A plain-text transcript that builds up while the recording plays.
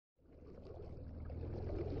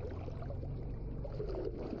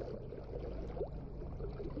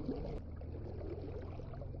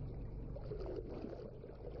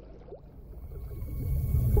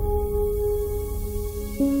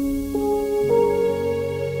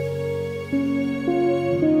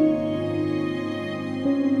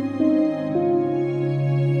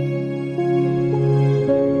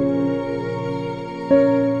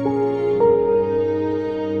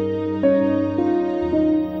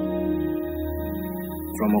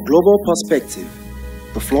From a global perspective,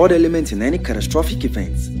 the flood element in any catastrophic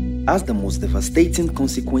event has the most devastating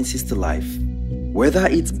consequences to life, whether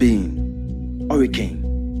it's being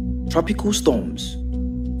hurricane, tropical storms,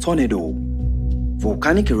 tornado,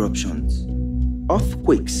 volcanic eruptions,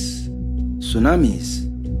 earthquakes, tsunamis,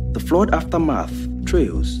 the flood aftermath,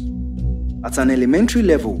 trails. At an elementary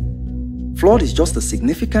level, flood is just a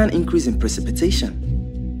significant increase in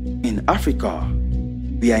precipitation. In Africa,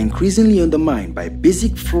 we are increasingly undermined by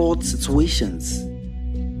basic flood situations.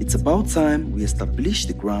 It's about time we establish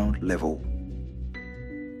the ground level.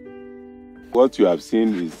 What you have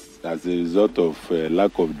seen is as a result of a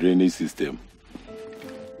lack of drainage system.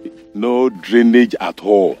 No drainage at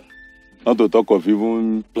all. Not to talk of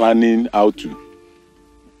even planning how to.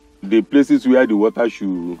 The places where the water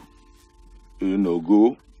should,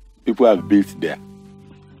 go, people have built there.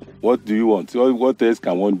 What do you want? What else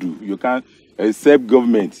can one do? You can't accept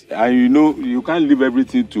government, and you can't leave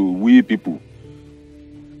everything to we people.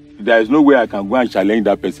 There is no way I can go and challenge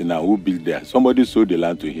that person now who built there. Somebody sold the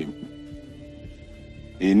land to him.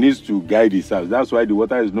 He needs to guide his house. That's why the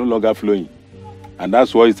water is no longer flowing. And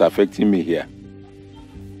that's why it's affecting me here.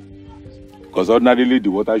 Because ordinarily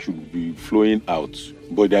the water should be flowing out.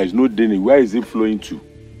 But there is no drainage. Where is it flowing to?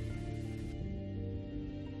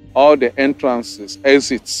 All the entrances,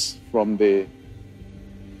 exits from the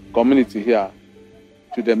community here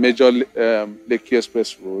to the major Lekki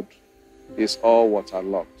Express Road is all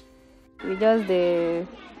waterlogged. We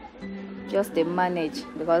just manage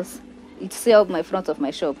because it's still up my front of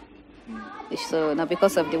my shop. So now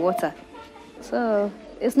because of the water. So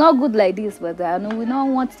it's not good like this, but we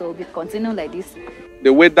don't want to continue like this.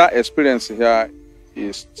 The weather experience here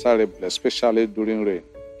is terrible, especially during rain.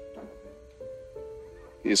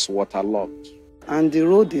 It's waterlogged. And the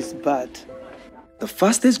road is bad. The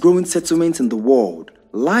fastest growing settlement in the world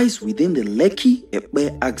lies within the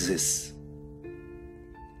Lekki-Epe axis.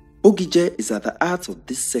 Ogige is at the heart of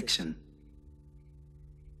this section.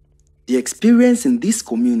 The experience in this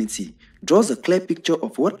community draws a clear picture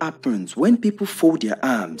of what happens when people fold their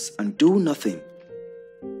arms and do nothing.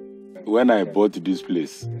 When I bought this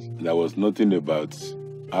place, there was nothing about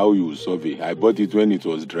how you solve it. I bought it when it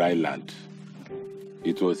was dry land.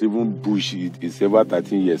 It was even bush. It's over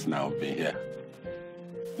 13 years now I've been here.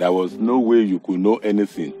 There was no way you could know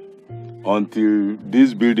anything until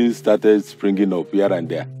these buildings started springing up here and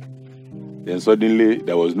there. Then suddenly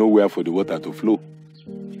there was nowhere for the water to flow.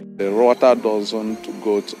 The water doesn't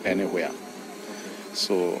go to anywhere.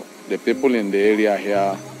 So the people in the area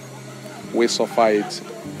here, we suffer it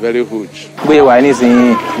very huge.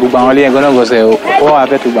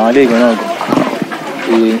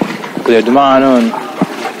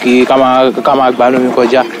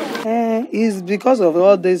 It's because of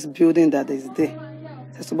all this building that is there.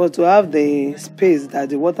 They're supposed to have the space that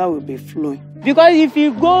the water will be flowing. Because if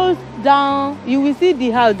you go down, you will see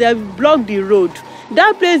the house, they've blocked the road.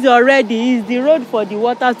 That place already is the road for the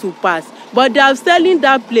water to pass. But they are selling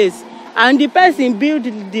that place, and the person built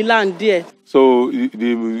the land there. So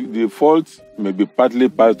the fault may be partly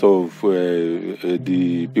part of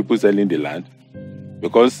the people selling the land.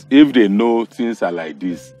 Because if they know things are like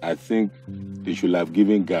this, I think they should have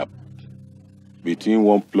given gap between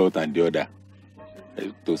one plot and the other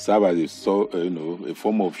to serve as a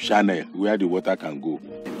form of channel where the water can go.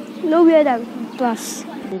 Nowhere that pass.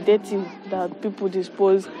 The dirty that people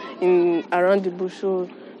dispose around the bush, so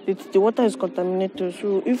the water is contaminated.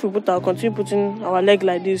 So if we continue putting our leg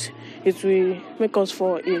like this, it will make us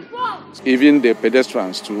fall ill. Even the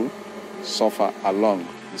pedestrians too suffer along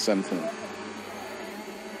the same thing.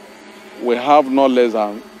 We have no less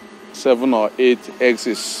than 7 or 8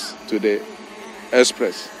 exits to the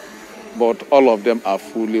express, but all of them are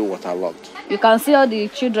fully waterlogged. You can see all the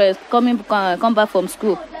children come back from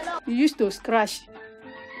school. We used to scratch.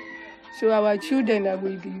 So our children that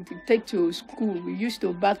we take to school, we used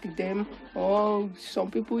to back them, or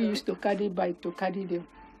some people used to carry bike to carry them.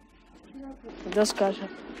 It does scratch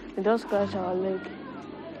our leg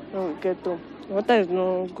when we get home. Water is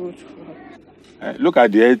not good. Look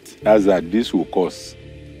at the health hazard this will cause.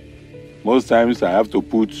 Most times I have to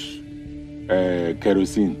put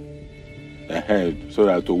kerosene so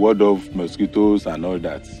that to ward off mosquitoes and all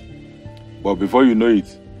that. But before you know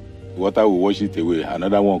it, water will wash it away.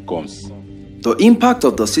 Another one comes. The impact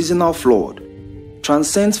of the seasonal flood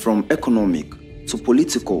transcends from economic to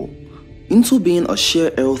political into being a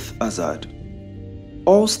shared health hazard.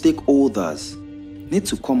 All stakeholders need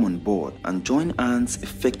to come on board and join hands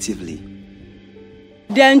effectively.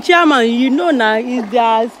 The chairman, now, is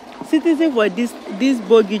their citizen for this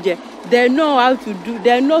Bogije. They know how to do,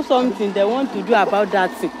 they know something they want to do about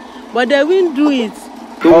that thing. But they won't do it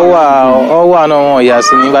That's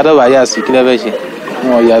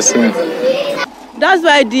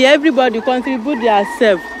why everybody contribute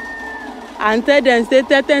themselves and tell them say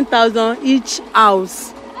 13,000 each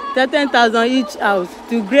house. 13,000 each house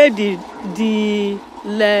to grade the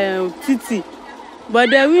city. But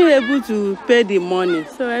they will able to pay the money.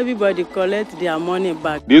 So everybody collect their money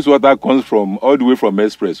back. This water comes from all the way from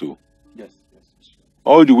Express. Oh? Yes.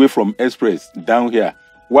 All the way from Express down here.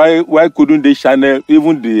 Why couldn't they channel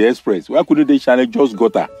even the Express? Why couldn't they channel just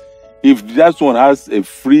gutter? If that one has a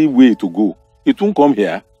free way to go, it won't come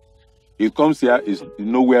here. It comes here, it's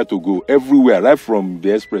nowhere to go. Everywhere, right from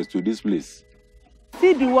the Express to this place.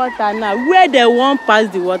 See the water now. Where they won't pass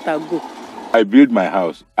the water go. I build my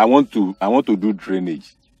house. I want to do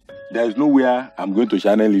drainage. There is nowhere I'm going to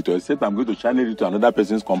channel it to, except I'm going to channel it to another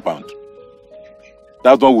person's compound.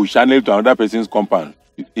 That one will channel it to another person's compound.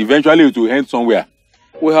 Eventually, it will end somewhere.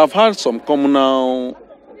 We have had some communal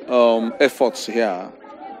efforts here.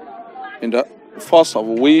 First of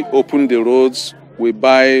all, we open the roads. We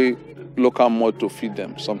buy local mud to feed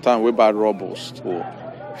them. Sometimes we buy rubbers to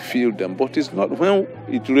feed them. But it's not when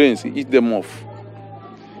it rains, it eats them off.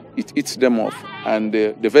 It eats them off, and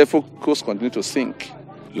the vehicles continue to sink.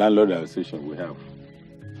 Landlord association we have.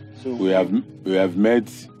 So we have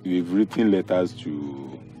met. We've written letters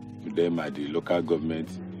to them at the local government.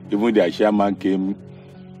 Even their chairman came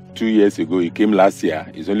 2 years ago. He came last year.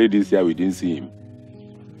 It's only this year we didn't see him.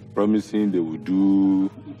 Promising they would do,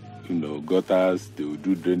 gutters. They would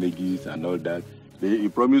do drainages and all that. He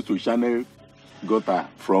promised to channel gutter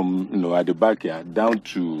from at the backyard down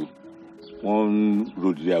to one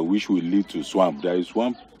road there, which will lead to swamp. There is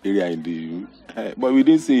swamp area in the, but we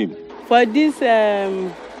didn't see him. For this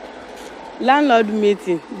landlord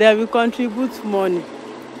meeting, they will contribute money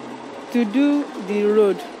to do the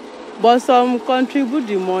road, but some contribute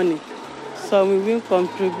the money, some will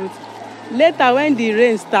contribute. Later, when the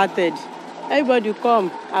rain started, everybody come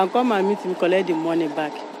and meet me, collect the money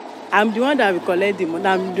back. I'm the one that will collect the money.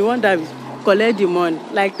 I'm the one that will collect the money,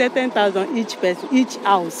 like 13,000 each person, each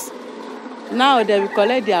house. Now they will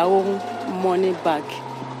collect their own money back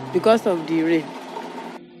because of the rain.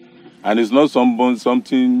 And it's not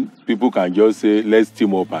something people can just say, let's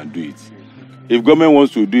team up and do it. If government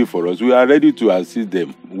wants to do it for us, we are ready to assist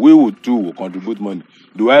them. We will contribute money.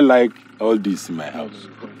 Do I like all this in my house?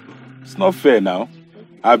 It's not fair now.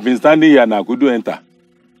 I've been standing here and I couldn't enter.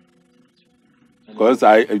 Because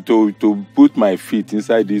to put my feet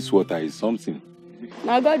inside this water is something.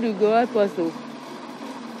 Now God will go help us.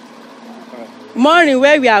 Morning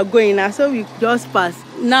where we are going now, so we just pass.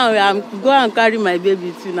 Now I'm go and carry my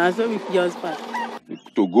baby too now, so we just pass.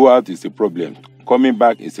 To go out is a problem. Coming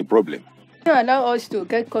back is a problem. They allow us to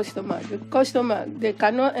get customers. The customer, they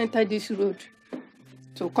cannot enter this road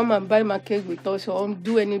to come and buy market with us or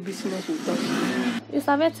do any business with us. It's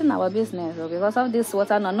affecting our business because of this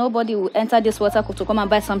water now. Nobody will enter this water to come and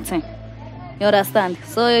buy something. You understand?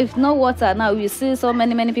 So if no water now, we see so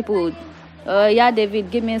many people. Yeah, David,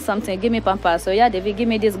 give me something, give me pampers. So yeah, David, give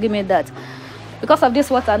me this, give me that. Because of this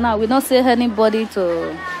water now, we don't see anybody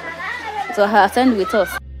to attend with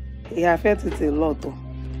us. It affects it a lot though.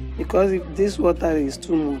 Because if this water is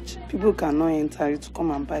too much, people cannot enter it to come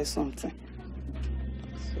and buy something.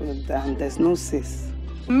 So there's no sense.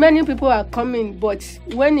 Many people are coming, but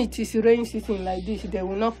when it is rain season like this, they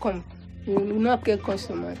will not come. We will not get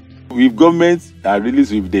customers. If governments are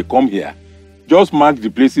released, if they come here, just mark the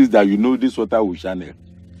places that this water will channel.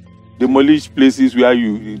 Demolish places where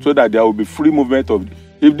so that there will be free movement of.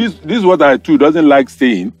 If this water too doesn't like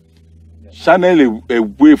staying, channel a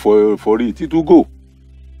way for it. It will go.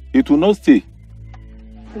 It will not stay.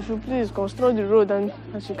 You should please construct the road, and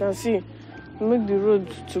as you can see, make the road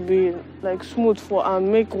to be like smooth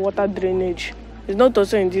and make water drainage. It's not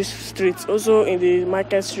also in this street, also in the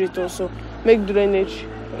market street also. Make drainage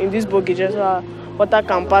in this boggages so water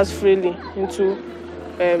can pass freely into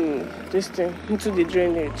into the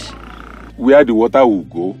drainage. Where the water will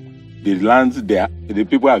go, the lands there, the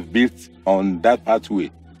people have built on that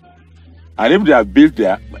pathway. And if they have built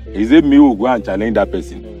there, is it me who will go and challenge that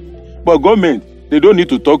person? But government, they don't need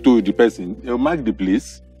to talk to the person. They'll mark the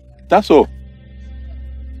place. That's all.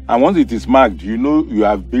 And once it is marked, you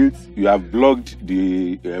have blocked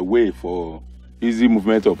the way for easy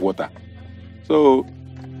movement of water. So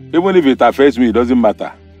even if it affects me, it doesn't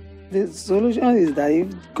matter. The solution is that if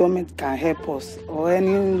government can help us, or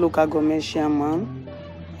any local government chairman,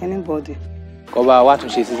 anybody.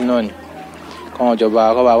 Saying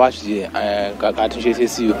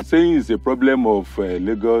it's a problem of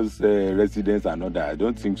Lagos residents and all that. I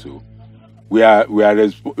don't think so. We are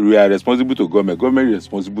responsible to government. Government is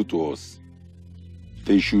responsible to us.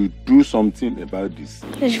 they should do something about this.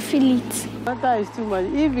 They should feel it. Water is too much.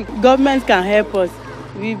 If the government can help us,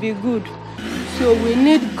 we'll be good. So we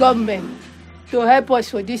need government to help us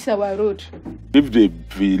for this our road. If they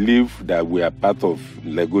believe that we are part of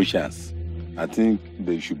Lagosians, I think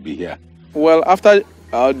they should be here. Well, after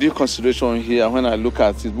our due consideration here, when I look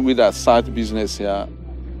at it with our side business here,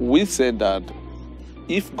 we said that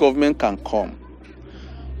if government can come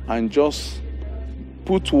and just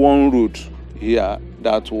put one road here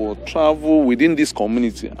that will travel within this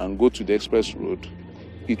community and go to the express road,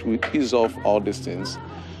 it will ease off all these things,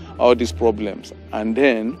 all these problems. And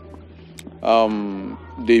then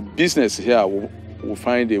the business here will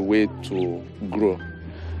find a way to grow.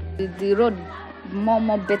 The road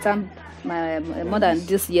more better more than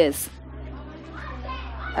this years.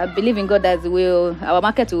 I believe in God that our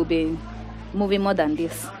market will be moving more than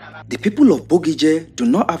this. The people of Bogije do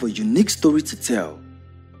not have a unique story to tell.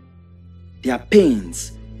 Their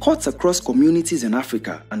pains cut across communities in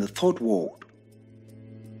Africa and the third world.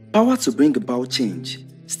 Power to bring about change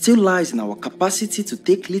still lies in our capacity to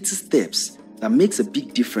take little steps that makes a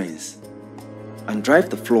big difference and drive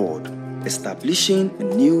the flawed, establishing a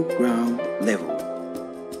new ground level.